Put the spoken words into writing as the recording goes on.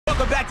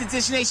Welcome back to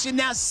Dish Nation.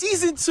 Now,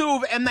 season 2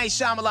 of M. Night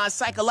Shyamalan's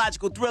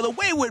psychological thriller,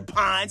 Wayward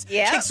Pines,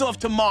 kicks off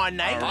tomorrow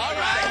night. All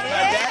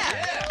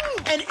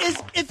right. And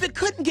if it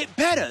couldn't get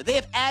better, they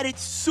have added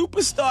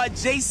superstar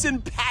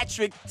Jason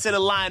Patric to the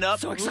lineup.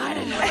 So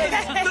excited.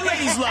 The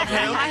ladies love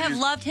him. I have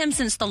loved him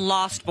since The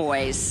Lost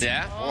Boys.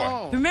 Yeah?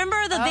 Oh.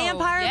 Remember the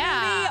vampire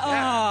movie?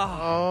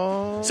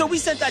 Oh. So we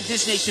sent our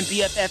Dish Nation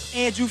BFF,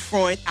 Andrew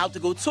Freund, out to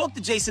go talk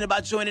to Jason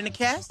about joining the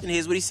cast, and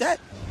here's what he said.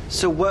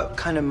 So what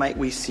kind of might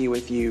we see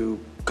with you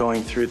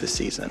going through the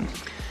season?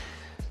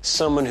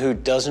 Someone who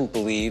doesn't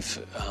believe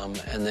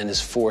and then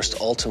is forced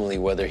ultimately,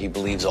 whether he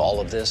believes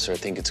all of this or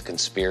thinks it's a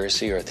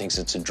conspiracy or thinks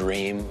it's a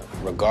dream.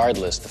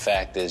 Regardless, the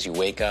fact is you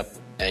wake up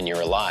and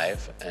you're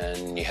alive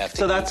and you have to...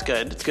 So that's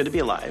good. It's good to be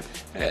alive.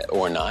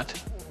 Or not.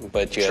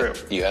 But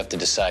you have to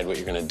decide what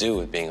you're going to do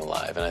with being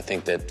alive. And I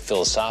think that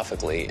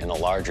philosophically, in a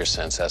larger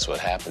sense, that's what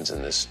happens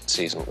in this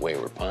season with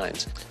Wayward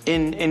Pines.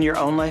 In your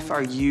own life,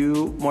 are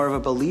you more of a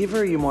believer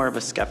or are you more of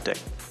a skeptic?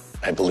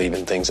 I believe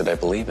in things that I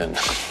believe in,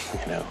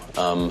 you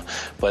know.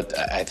 But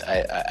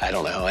I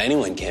don't know how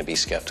anyone can be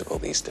skeptical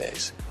these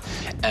days.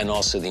 And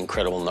also the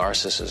incredible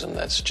narcissism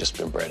that's just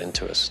been bred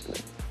into us.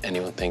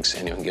 Anyone thinks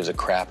anyone gives a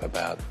crap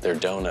about their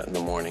donut in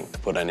the morning to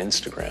put on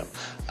Instagram.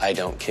 I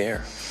don't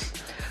care.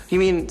 You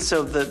mean,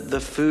 so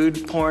the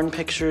food porn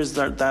pictures,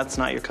 that's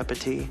not your cup of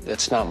tea?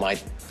 That's not my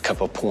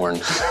cup of porn.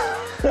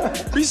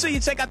 Be sure you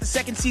check out the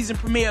second season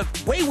premiere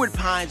of Wayward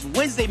Pines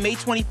Wednesday, May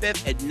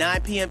 25th at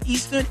 9 p.m.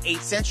 Eastern, 8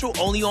 Central,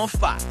 only on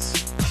Fox.